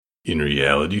In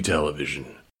reality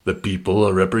television, the people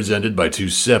are represented by two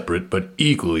separate but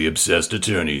equally obsessed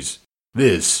attorneys.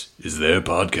 This is their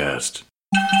podcast.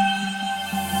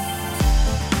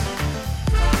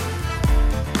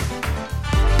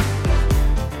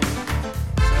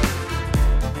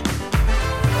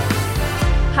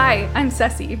 Hi, I'm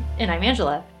Ceci. And I'm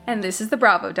Angela. And this is the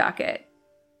Bravo Docket.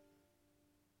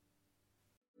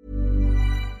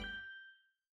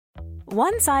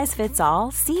 One size fits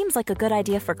all seems like a good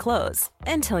idea for clothes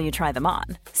until you try them on.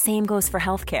 Same goes for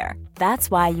healthcare. That's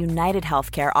why United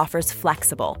Healthcare offers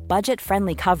flexible,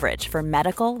 budget-friendly coverage for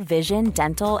medical, vision,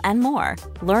 dental, and more.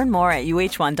 Learn more at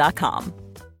uh1.com.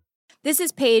 This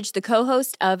is Paige, the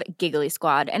co-host of Giggly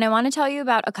Squad, and I want to tell you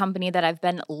about a company that I've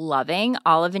been loving,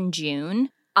 Olive & June.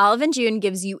 Olive & June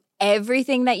gives you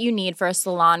everything that you need for a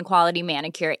salon-quality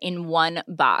manicure in one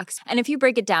box. And if you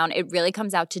break it down, it really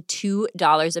comes out to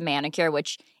 $2 a manicure,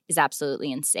 which is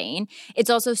absolutely insane. It's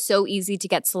also so easy to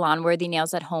get salon-worthy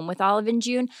nails at home with Olive &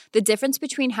 June. The difference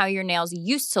between how your nails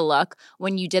used to look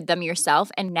when you did them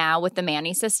yourself and now with the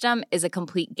Mani system is a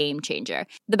complete game changer.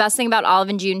 The best thing about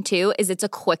Olive & June, too, is it's a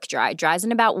quick dry. Dries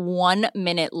in about 1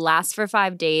 minute, lasts for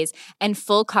 5 days, and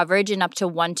full coverage in up to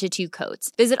 1 to 2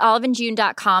 coats. Visit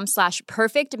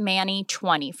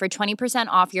oliveandjune.com/perfectmani20 for 20%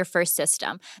 off your first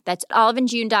system. That's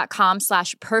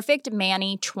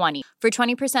oliveandjune.com/perfectmani20 for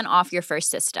 20% off your first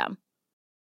system.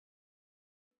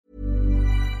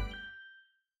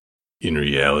 In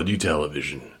reality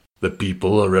television, the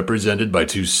people are represented by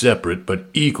two separate but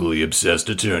equally obsessed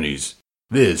attorneys.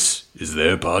 This is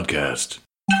their podcast.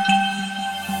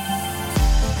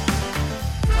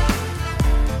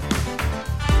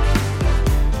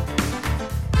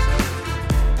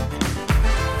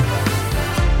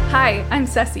 Hi, I'm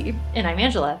Ceci. And I'm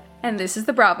Angela. And this is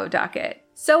the Bravo Docket.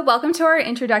 So welcome to our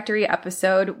introductory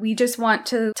episode. We just want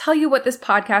to tell you what this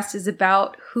podcast is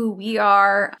about, who we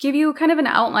are, give you kind of an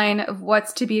outline of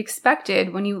what's to be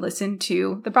expected when you listen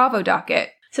to the Bravo Docket.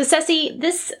 So Ceci,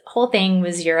 this whole thing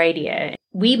was your idea.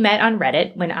 We met on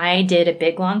Reddit when I did a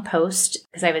big long post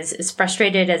because I was as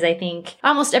frustrated as I think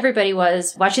almost everybody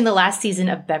was watching the last season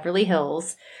of Beverly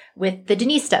Hills with the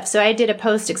Denise stuff. So I did a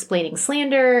post explaining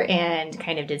slander and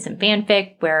kind of did some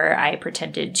fanfic where I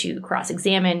pretended to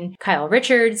cross-examine Kyle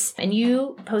Richards. And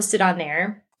you posted on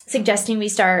there suggesting we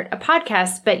start a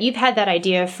podcast, but you've had that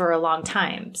idea for a long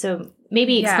time. So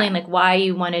maybe explain why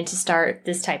you wanted to start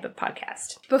this type of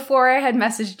podcast. Before I had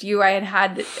messaged you,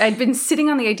 I'd been sitting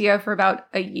on the idea for about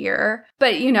a year.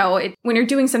 But when you're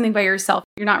doing something by yourself,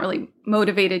 you're not really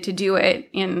motivated to do it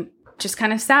and just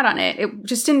kind of sat on it. It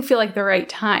just didn't feel like the right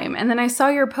time. And then I saw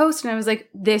your post and I was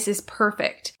like, this is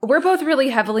perfect. We're both really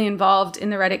heavily involved in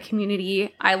the Reddit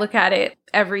community. I look at it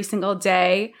every single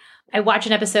day. I watch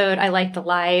an episode. I like the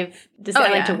live.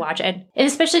 I like to watch it. And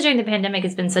especially during the pandemic,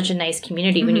 it's been such a nice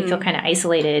community when you feel kind of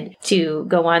isolated to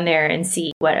go on there and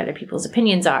see what other people's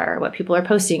opinions are, what people are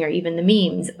posting, or even the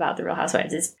memes about the Real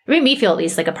Housewives. It made me feel at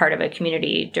least like a part of a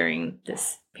community during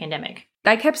this pandemic.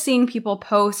 I kept seeing people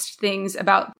post things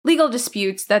about legal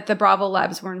disputes that the Bravo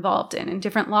Labs were involved in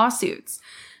different lawsuits.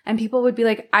 And people would be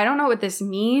like, I don't know what this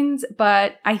means,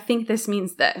 but I think this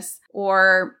means this.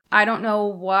 Or I don't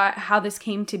know how this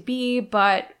came to be,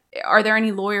 but are there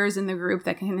any lawyers in the group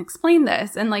that can explain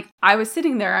this? And I was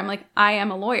sitting there, I'm like, I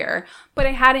am a lawyer, but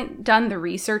I hadn't done the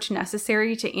research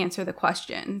necessary to answer the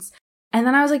questions. And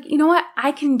then I was like, you know what?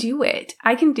 I can do it.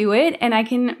 And I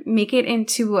can make it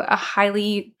into a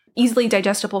highly easily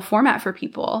digestible format for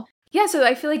people. Yeah, so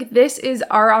I feel like this is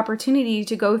our opportunity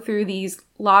to go through these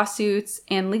lawsuits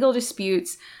and legal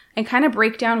disputes and kind of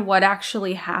break down what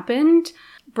actually happened,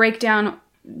 break down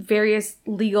various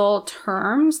legal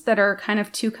terms that are kind of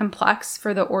too complex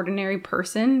for the ordinary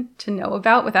person to know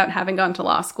about without having gone to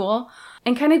law school,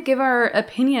 and kind of give our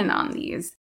opinion on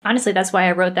these. Honestly, that's why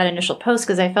I wrote that initial post,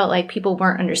 because I felt like people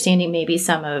weren't understanding maybe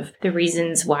some of the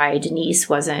reasons why Denise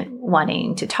wasn't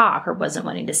wanting to talk or wasn't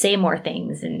wanting to say more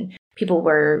things. And people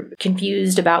were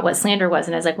confused about what slander was.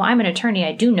 And I was like, well, I'm an attorney.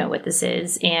 I do know what this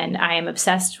is. And I am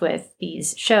obsessed with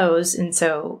these shows. And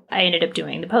so I ended up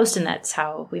doing the post, and that's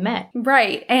how we met.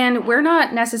 Right. And we're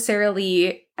not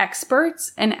necessarily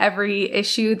experts in every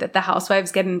issue that the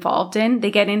housewives get involved in. They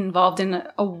get involved in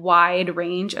a wide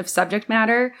range of subject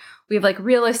matter. We have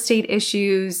real estate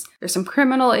issues, there's some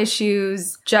criminal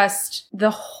issues, just the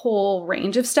whole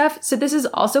range of stuff. So this is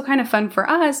also kind of fun for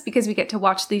us because we get to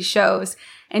watch these shows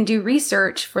and do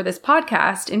research for this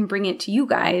podcast and bring it to you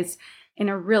guys in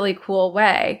a really cool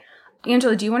way.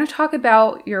 Angela, do you want to talk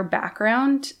about your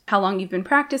background, how long you've been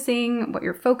practicing, what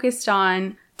you're focused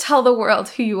on? tell the world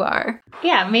who you are.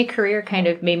 Yeah, my career kind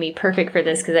of made me perfect for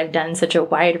this because I've done such a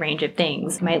wide range of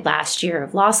things. My last year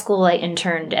of law school, I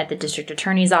interned at the district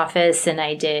attorney's office and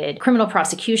I did criminal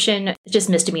prosecution, just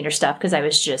misdemeanor stuff because I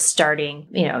was just starting,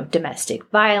 domestic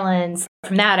violence.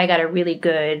 From that, I got a really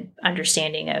good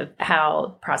understanding of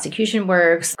how prosecution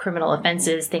works, criminal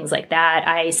offenses, things like that.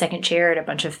 I second chaired a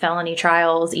bunch of felony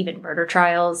trials, even murder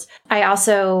trials. I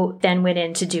also then went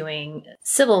into doing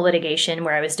civil litigation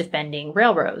where I was defending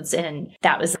railroads. And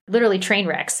that was literally train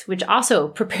wrecks, which also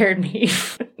prepared me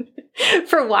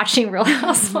for watching Real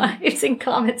Housewives and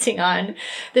commenting on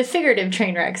the figurative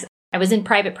train wrecks. I was in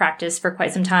private practice for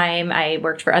quite some time. I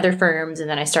worked for other firms and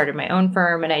then I started my own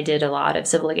firm and I did a lot of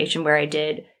civil litigation where I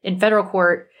did in federal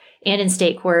court and in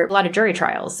state court, a lot of jury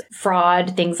trials,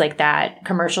 fraud, things like that,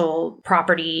 commercial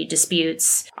property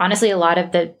disputes. Honestly, a lot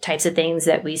of the types of things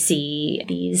that we see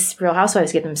these Real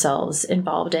Housewives get themselves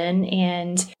involved in.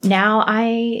 And now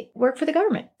I work for the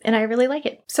government and I really like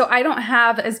it. So I don't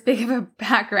have as big of a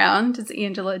background as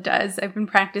Angela does. I've been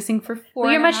practicing for 4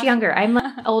 Well, you're much younger. I'm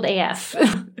old AF.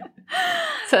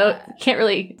 So can't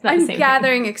really. I'm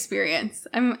gathering experience.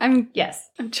 Yes.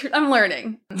 I'm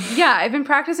learning. Yeah, I've been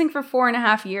practicing for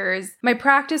 4.5 years. My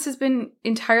practice has been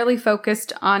entirely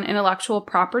focused on intellectual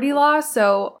property law,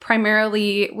 so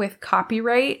primarily with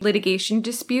copyright litigation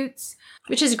disputes,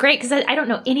 which is great because I don't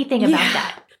know anything about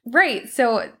that. Right.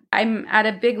 So I'm at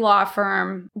a big law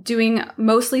firm doing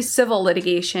mostly civil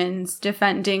litigations,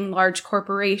 defending large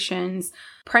corporations,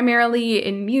 primarily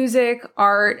in music,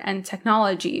 art, and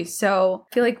technology. So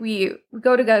I feel like we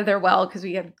go together well because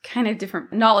we have kind of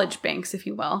different knowledge banks, if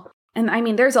you will. And I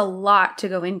mean, there's a lot to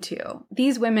go into.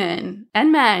 These women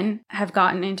and men have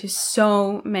gotten into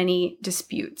so many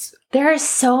disputes. There's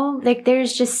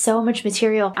just so much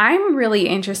material. I'm really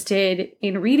interested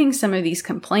in reading some of these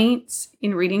complaints,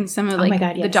 in reading some of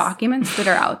the documents that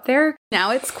are out there.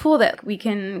 Now it's cool that we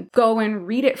can go and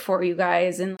read it for you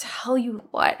guys and tell you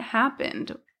what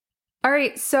happened. All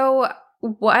right, so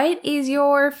what is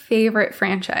your favorite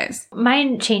franchise?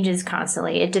 Mine changes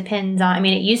constantly. It depends on,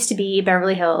 it used to be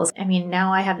Beverly Hills.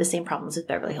 Now I have the same problems with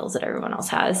Beverly Hills that everyone else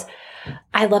has.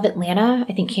 I love Atlanta.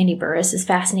 I think Candy Burris is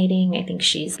fascinating. I think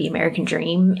she's the American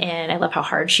dream and I love how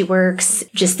hard she works.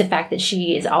 Just the fact that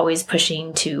she is always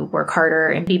pushing to work harder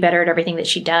and be better at everything that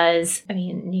she does.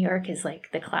 New York is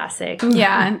like the classic.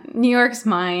 Yeah, New York's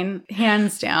mine,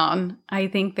 hands down. I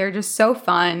think they're just so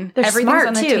fun. They're Everything's smart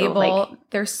on the too. table.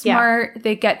 They're smart. Yeah.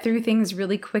 They get through things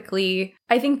really quickly.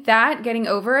 I think that getting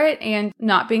over it and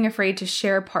not being afraid to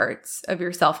share parts of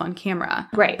yourself on camera.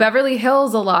 Right. Beverly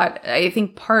Hills a lot. I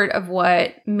think part of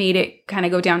what made it kind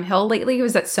of go downhill lately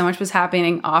was that so much was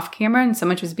happening off camera and so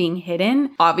much was being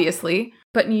hidden, obviously.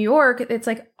 But New York, it's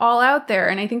like all out there.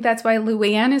 And I think that's why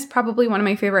Luann is probably one of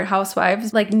my favorite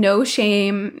housewives. Like no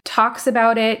shame, talks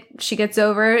about it. She gets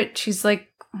over it. She's like,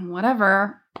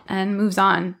 whatever, and moves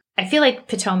on. I feel like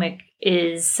Potomac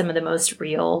is some of the most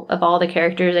real of all the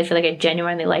characters. I feel like I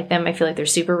genuinely like them. I feel like they're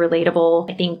super relatable.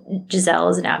 I think Giselle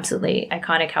is an absolutely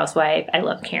iconic housewife. I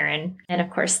love Karen. And of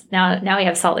course, now we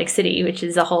have Salt Lake City, which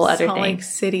is a whole other thing. Salt Lake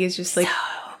City is just like... so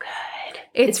good.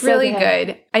 It's really so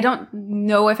good. I don't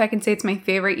know if I can say it's my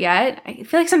favorite yet. I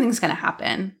feel like something's going to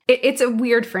happen. It's a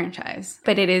weird franchise,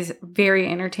 but it is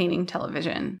very entertaining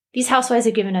television. These housewives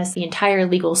have given us the entire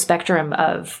legal spectrum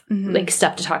of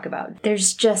stuff to talk about.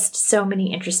 There's just so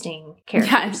many interesting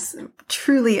characters. Yes,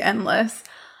 truly endless.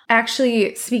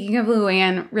 Actually, speaking of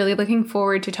Luann, really looking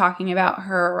forward to talking about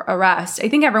her arrest. I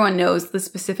think everyone knows the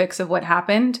specifics of what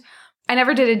happened. I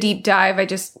never did a deep dive. I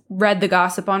just read the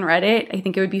gossip on Reddit. I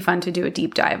think it would be fun to do a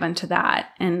deep dive into that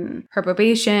and her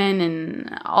probation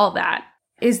and all that.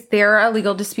 Is there a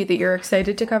legal dispute that you're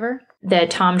excited to cover? The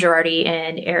Tom Girardi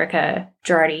and Erica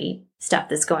Girardi stuff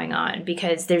that's going on,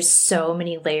 because there's so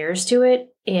many layers to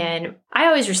it. And I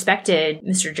always respected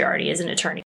Mr. Girardi as an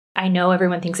attorney. I know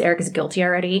everyone thinks Erica's guilty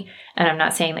already, and I'm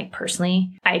not saying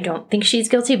personally, I don't think she's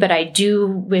guilty, but I do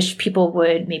wish people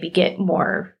would maybe get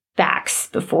more facts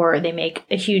before they make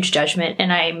a huge judgment.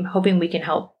 And I'm hoping we can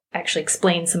help actually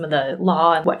explain some of the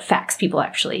law and what facts people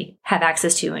actually have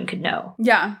access to and could know.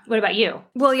 Yeah. What about you?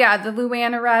 Well, yeah, the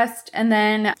Luann arrest. And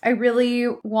then I really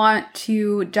want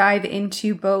to dive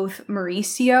into both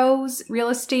Mauricio's real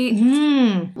estate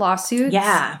lawsuits.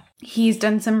 Yeah. He's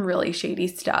done some really shady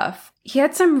stuff. He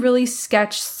had some really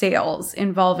sketch sales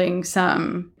involving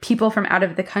some people from out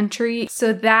of the country.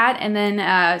 So that, and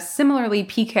then similarly,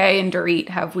 PK and Dorit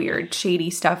have weird, shady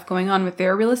stuff going on with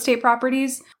their real estate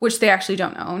properties, which they actually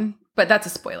don't own. But that's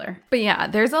a spoiler. But yeah,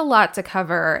 there's a lot to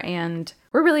cover, and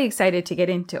we're really excited to get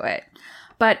into it.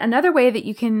 But another way that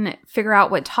you can figure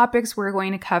out what topics we're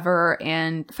going to cover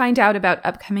and find out about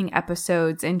upcoming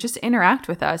episodes and just interact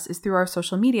with us is through our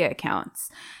social media accounts.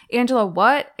 Angela,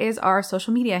 what is our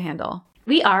social media handle?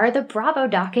 We are the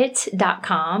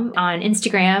BravoDocket.com. On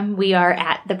Instagram, we are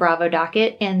at the Bravo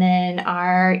Docket. And then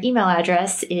our email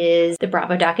address is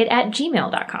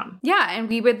thebravodocket@gmail.com. Yeah, and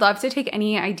we would love to take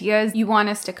any ideas you want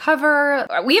us to cover.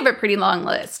 We have a pretty long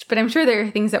list, but I'm sure there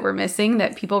are things that we're missing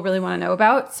that people really want to know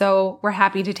about. So we're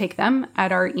happy to take them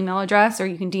at our email address, or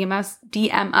you can DM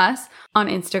us on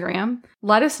Instagram.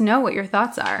 Let us know what your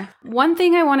thoughts are. One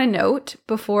thing I want to note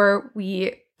before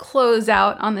we close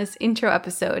out on this intro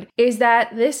episode is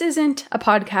that this isn't a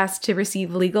podcast to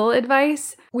receive legal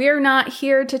advice. We're not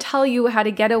here to tell you how to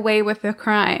get away with a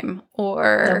crime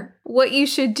or what you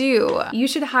should do. You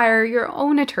should hire your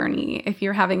own attorney if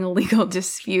you're having a legal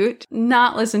dispute,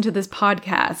 not listen to this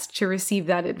podcast to receive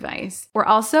that advice. We're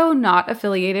also not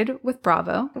affiliated with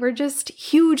Bravo. We're just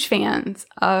huge fans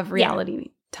of reality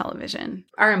television.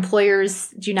 Our employers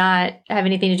do not have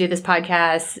anything to do with this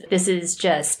podcast. This is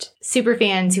just super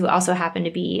fans who also happen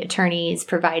to be attorneys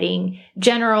providing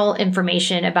general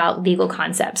information about legal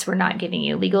concepts. We're not giving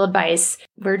you legal advice.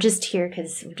 We're just here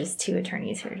because we're just two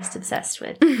attorneys who are just obsessed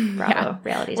with Bravo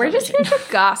reality television. We're just here to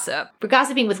gossip. We're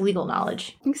gossiping with legal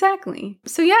knowledge. Exactly.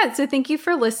 So thank you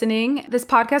for listening. This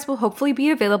podcast will hopefully be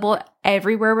available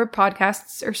everywhere where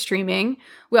podcasts are streaming.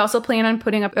 We also plan on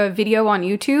putting up a video on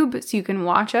YouTube so you can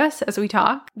watch us as we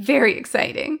talk. Very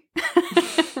exciting.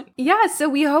 So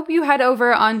we hope you head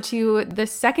over onto the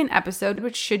second episode,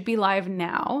 which should be live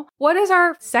now. What is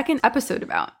our second episode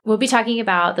about? We'll be talking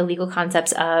about the legal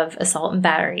concepts of assault and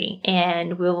battery,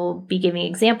 and we'll be giving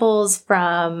examples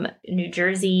from New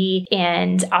Jersey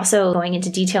and also going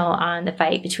into detail on the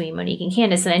fight between Monique and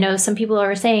Candace. And I know some people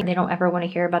are saying they don't ever want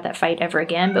to hear about that fight ever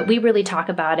again, but we really talk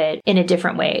about it in a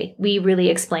different way. We really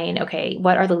explain, okay,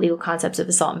 what are the legal concepts of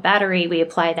assault and battery? We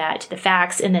apply that to the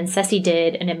facts. And then Ceci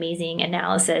did an amazing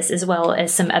analysis, as well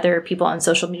as some other people on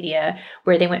social media,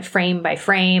 where they went frame by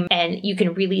frame, and you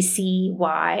can really see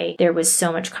why there was so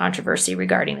much controversy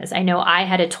regarding this. I know I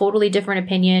had a totally different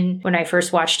opinion when I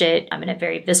first watched it. I'm in a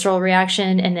very visceral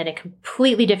reaction, and then a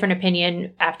completely different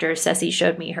opinion after Ceci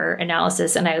showed me her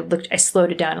analysis, and I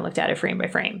slowed it down and looked at it frame by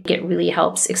frame. It really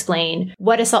helps explain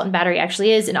what assault and battery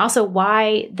actually is, and also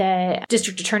why the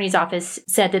district attorney's office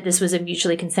said that this was a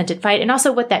mutually consented fight, and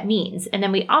also what that means. And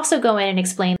then we also go in and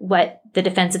explain what the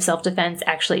defense of self-defense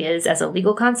actually is as a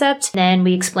legal concept. Then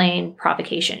we explain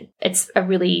provocation. It's a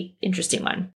really interesting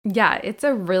one. Yeah, it's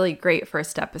a really great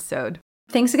first episode.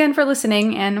 Thanks again for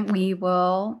listening, and we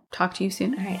will talk to you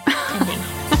soon. All right. Ending.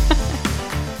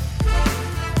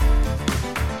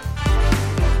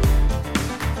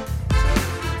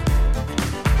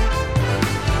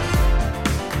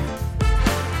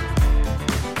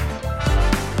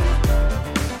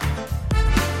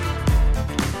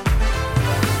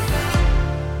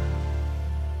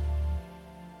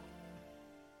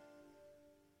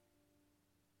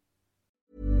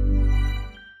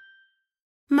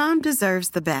 Mom deserves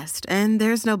the best, and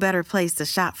there's no better place to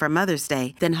shop for Mother's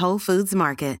Day than Whole Foods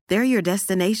Market. They're your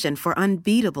destination for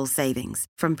unbeatable savings,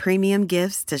 from premium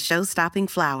gifts to show-stopping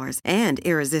flowers and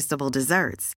irresistible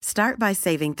desserts. Start by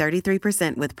saving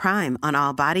 33% with Prime on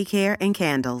all body care and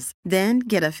candles. Then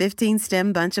get a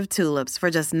 15-stem bunch of tulips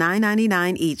for just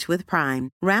 $9.99 each with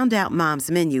Prime. Round out Mom's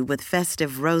menu with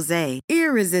festive rosé,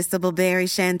 irresistible berry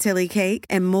chantilly cake,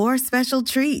 and more special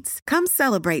treats. Come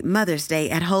celebrate Mother's Day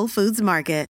at Whole Foods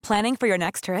Market. Planning for your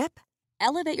next trip?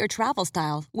 Elevate your travel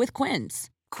style with Quince.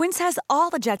 Quince has all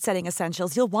the jet-setting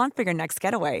essentials you'll want for your next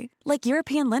getaway, like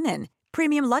European linen,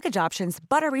 premium luggage options,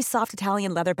 buttery soft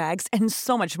Italian leather bags, and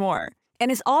so much more.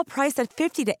 And is all priced at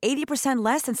 50 to 80%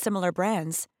 less than similar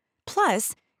brands.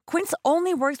 Plus, Quince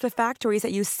only works with factories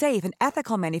that use safe and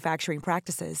ethical manufacturing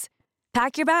practices.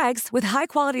 Pack your bags with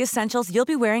high-quality essentials you'll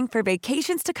be wearing for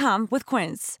vacations to come with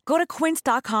Quince. Go to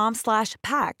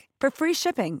quince.com/pack for free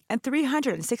shipping and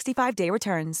 365-day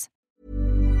returns.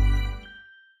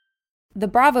 The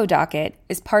Bravo Docket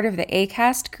is part of the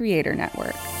Acast Creator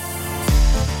Network.